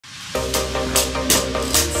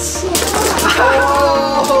Yes!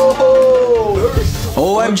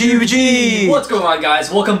 OMG! What's going on, guys?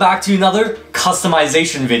 Welcome back to another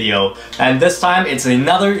customization video. And this time it's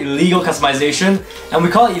another illegal customization. And we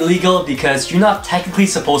call it illegal because you're not technically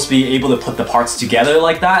supposed to be able to put the parts together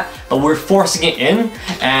like that, but we're forcing it in.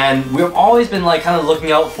 And we've always been like kind of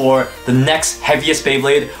looking out for the next heaviest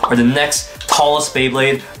Beyblade or the next tallest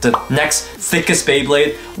Beyblade, the next thickest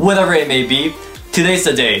Beyblade, whatever it may be. Today's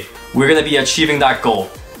the day. We're gonna be achieving that goal.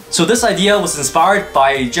 So this idea was inspired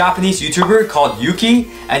by a Japanese YouTuber called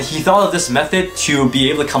Yuki, and he thought of this method to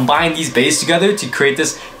be able to combine these bays together to create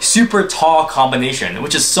this super tall combination,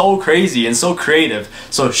 which is so crazy and so creative.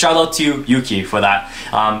 So shout out to Yuki for that,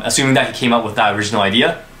 assuming that he came up with that original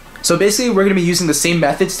idea. So basically we're going to be using the same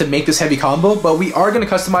methods to make this heavy combo, but we are going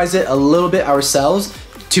to customize it a little bit ourselves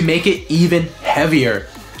to make it even heavier.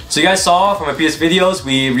 So you guys saw from my previous videos,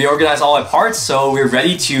 we reorganized all our parts, so we're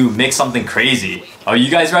ready to make something crazy. Are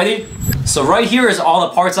you guys ready? So right here is all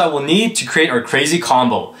the parts I will need to create our crazy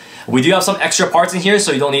combo. We do have some extra parts in here,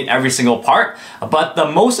 so you don't need every single part, but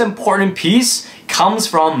the most important piece comes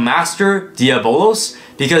from Master Diabolos,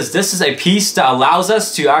 because this is a piece that allows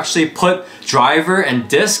us to actually put driver and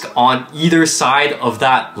disc on either side of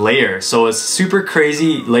that layer. So it's a super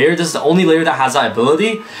crazy layer. This is the only layer that has that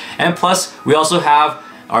ability. And plus, we also have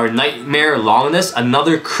our Nightmare Longinus,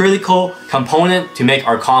 another critical component to make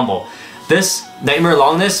our combo. This Nightmare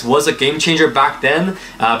Longinus was a game changer back then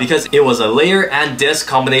because it was a layer and disc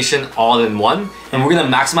combination all in one. And we're gonna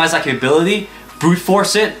maximize that capability, brute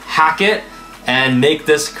force it, hack it, and make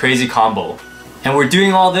this crazy combo. And we're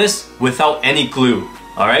doing all this without any glue.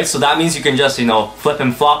 Alright, so that means you can just, flip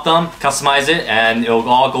and flop them, customize it, and it'll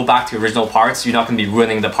all go back to original parts. You're not gonna be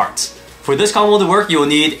ruining the parts. For this combo to work, you will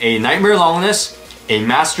need a Nightmare Longinus, a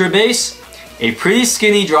master base, a pretty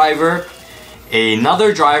skinny driver,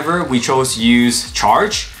 another driver, we chose to use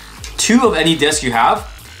charge, 2 of any disc you have,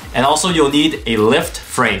 and also you'll need a lift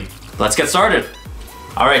frame. Let's get started.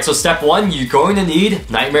 Alright, so step 1, you're going to need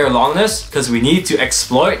Nightmare Longinus because we need to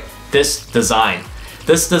exploit this design.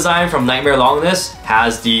 This design from Nightmare Longinus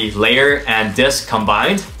has the layer and disc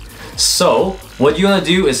combined. So what you're gonna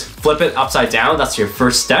do is flip it upside down. That's your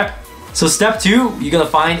first step. So step 2, you're gonna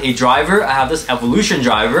find a driver. I have this evolution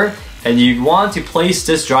driver, and you want to place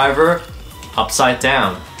this driver upside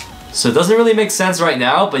down. So it doesn't really make sense right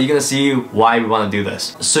now, but you're gonna see why we wanna do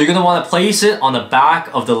this. So you're gonna wanna place it on the back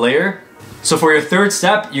of the layer. So for your third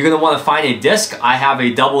step, you're gonna wanna find a disc. I have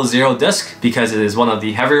a 00 disc because it is one of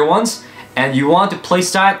the heavier ones. And you want to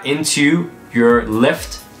place that into your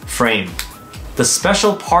lift frame. The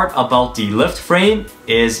special part about the lift frame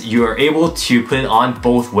is you are able to put it on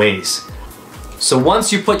both ways. So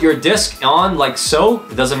once you put your disc on like so,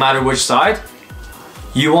 it doesn't matter which side,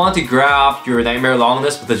 you want to grab your Nightmare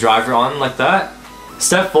Longinus with the driver on like that.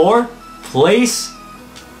 Step 4, place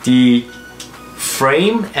the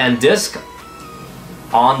frame and disc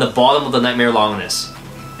on the bottom of the Nightmare Longinus.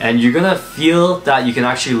 And you're gonna feel that you can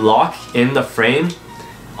actually lock in the frame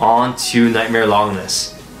onto Nightmare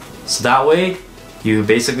Longinus. So that way, you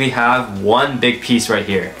basically have one big piece right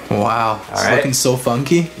here. Wow, it's looking so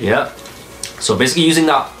funky. Yep. So basically using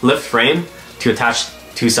that lift frame to attach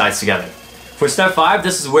 2 sides together. For step 5,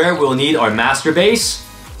 this is where we'll need our master base,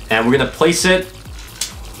 and we're gonna place it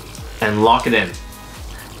and lock it in.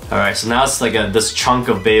 Alright, so now it's like this chunk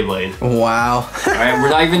of Beyblade. Wow. Alright, we're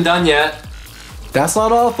not even done yet. That's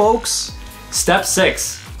not all, folks. Step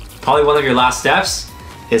 6, probably one of your last steps,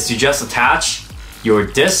 is to just attach your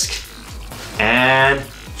disc and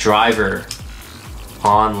driver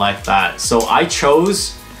on like that. So I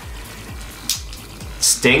chose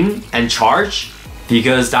Sting and Charge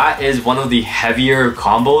because that is one of the heavier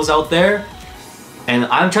combos out there. And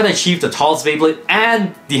I'm trying to achieve the tallest Beyblade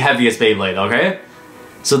and the heaviest Beyblade, okay?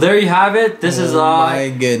 So there you have it. This is my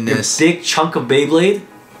goodness, your big chunk of Beyblade.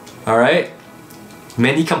 Alright?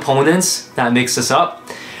 Many components that makes this up.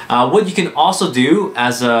 What you can also do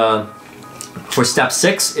as for step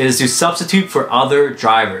 6 is to substitute for other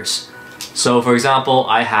drivers. So for example,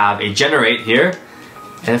 I have a generate here,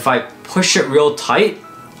 and if I push it real tight,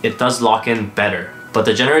 it does lock in better. But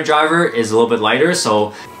the generate driver is a little bit lighter,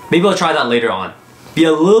 so maybe I'll try that later on. Be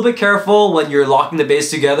a little bit careful when you're locking the base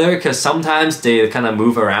together because sometimes they kind of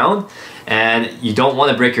move around and you don't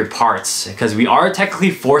want to break your parts because we are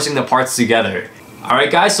technically forcing the parts together.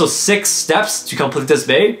 Alright guys, so 6 steps to complete this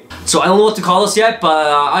bay. So I don't know what to call this yet, but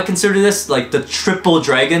I consider this like the triple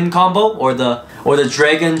dragon combo or the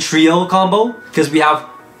dragon trio combo because we have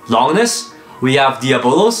Longinus, we have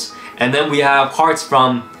Diabolos, and then we have parts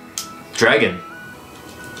from Dragon.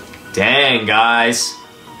 Dang guys,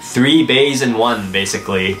 3 bays in one,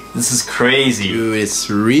 basically. This is crazy. Dude, it's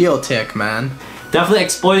real tick, man. Definitely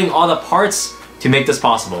exploiting all the parts to make this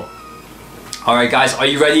possible. Alright guys, are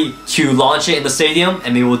you ready to launch it in the stadium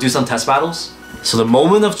and maybe we'll do some test battles? So the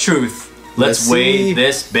moment of truth. Let's weigh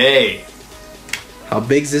this bay. How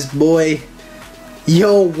big's this boy?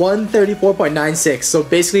 Yo, 134.96. So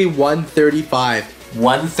basically 135.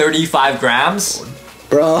 135 grams?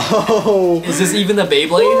 Bro. Is this even a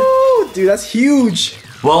Beyblade? Woo, dude, that's huge.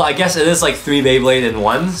 Well, I guess it is like 3 Beyblade in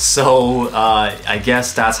one, so I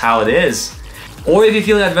guess that's how it is. Or if you're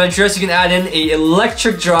feeling adventurous, you can add in an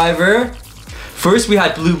electric driver. First we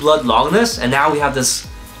had Blue Blood Longinus, and now we have this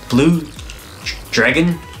Blue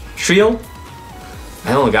Dragon Trio.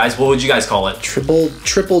 I don't know guys, what would you guys call it?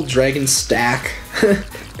 Triple dragon stack.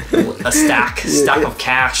 A stack of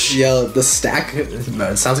cash. Yeah, the stack,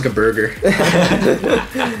 it sounds like a burger.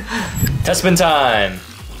 Test spin time.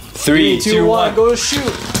 3, 2, 1, go shoot.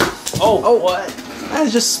 Oh, what? I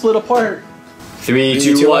just split apart. 3,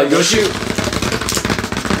 2, 1, go shoot.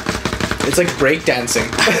 It's like breakdancing.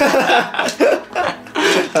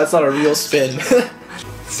 That's not a real spin.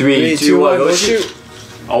 3, 2, 1, go shoot.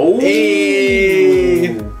 Oh!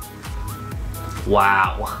 Hey.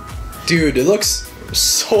 Wow. Dude, it looks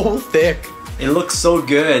so thick. It looks so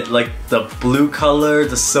good. Like the blue color,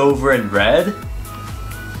 the silver, and red.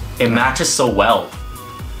 It matches so well.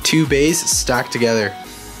 2 bays stacked together.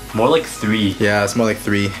 More like 3. Yeah, it's more like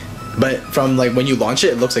 3. But from like when you launch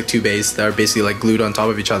it, it looks like 2 bays that are basically like glued on top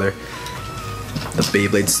of each other. The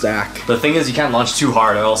Beyblade stack. The thing is, you can't launch too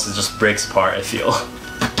hard or else it just breaks apart, I feel.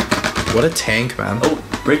 What a tank, man. Oh,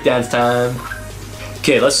 breakdance time.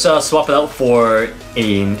 Okay, let's swap it out for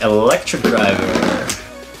an electric driver.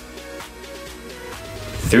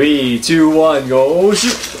 3, 2, 1, go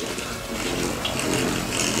shoot!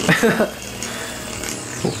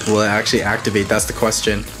 Will it actually activate? That's the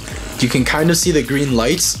question. You can kind of see the green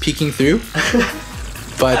lights peeking through.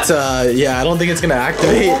 But yeah, I don't think it's gonna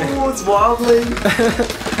activate. Oh, it's wobbling!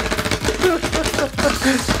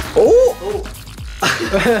 Oh!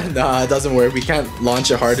 Nah, it doesn't work. We can't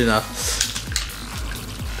launch it hard enough.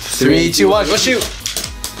 3, 2, 1, go shoot!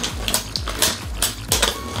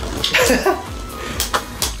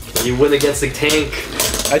 You win against the tank.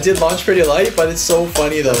 I did launch pretty light, but it's so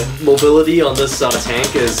funny though. Mobility on this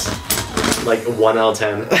tank is like 1 out of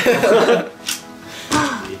 10.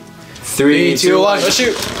 3, 2, 1, go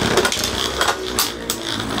shoot!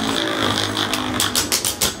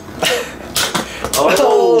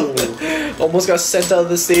 Oh! Almost got sent out of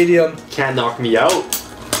the stadium. Can't knock me out.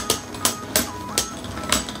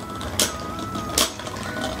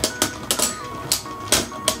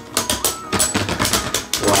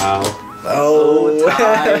 Wow. Oh,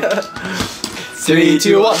 tied. 3,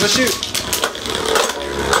 2, 1, go shoot!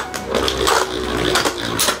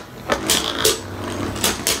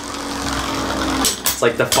 It's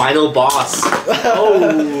like the final boss.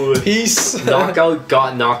 Oh! Peace! Knockout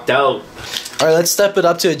got knocked out. Alright, let's step it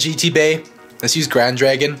up to a GT Bay. Let's use Grand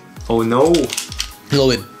Dragon. Oh no. A little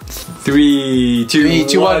bit. 3,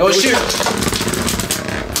 2, 1, go shoot!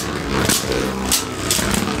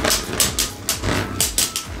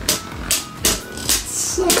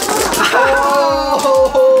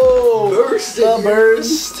 Oh! Burst! The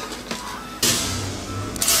burst!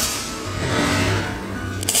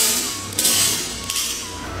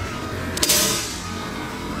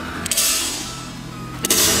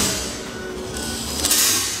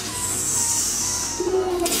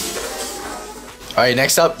 Alright,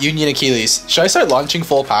 next up, Union Achilles. Should I start launching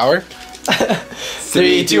full power?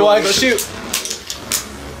 3, 2, 1, go shoot!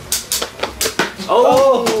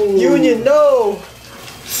 Oh! Union, no!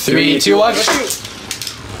 3, 2, 1, go shoot!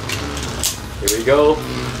 Here we go.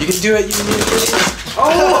 You can do it, Union Achilles!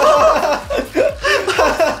 Oh!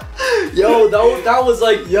 Yo, that was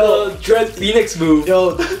like the Dread Phoenix move.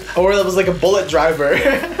 Yo, or that was like a bullet driver.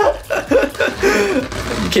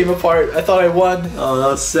 Came apart. I thought I won. Oh, that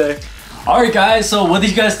was sick. Alright guys, so what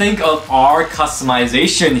did you guys think of our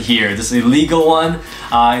customization here? This is a legal one.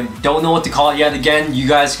 I don't know what to call it yet. Again, you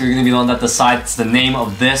guys are going to be the one that decides the name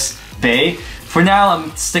of this bay. For now,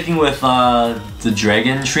 I'm sticking with the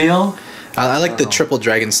Dragon Trio. I like the triple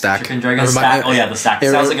dragon stack. Chicken dragon stack? Oh yeah, the stack.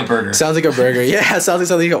 Sounds like a burger. Sounds like a burger. Yeah, it sounds like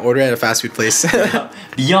something you can order at a fast food place.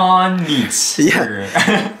 Beyond Meats. Yeah.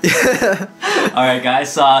 Alright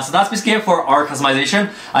guys, so that's basically it for our customization.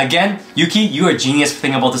 Again, Yuki, you are a genius for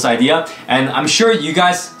thinking about this idea, and I'm sure you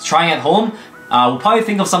guys trying at home will probably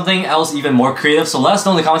think of something else even more creative, so let us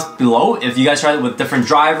know in the comments below if you guys tried it with a different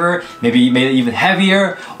driver, maybe made it even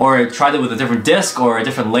heavier, or tried it with a different disc or a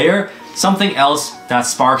different layer. Something else that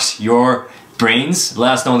sparks your brains?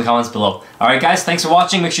 Let us know in the comments below. Alright guys, thanks for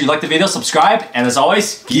watching. Make sure you like the video, subscribe, and as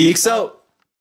always, Geeks out!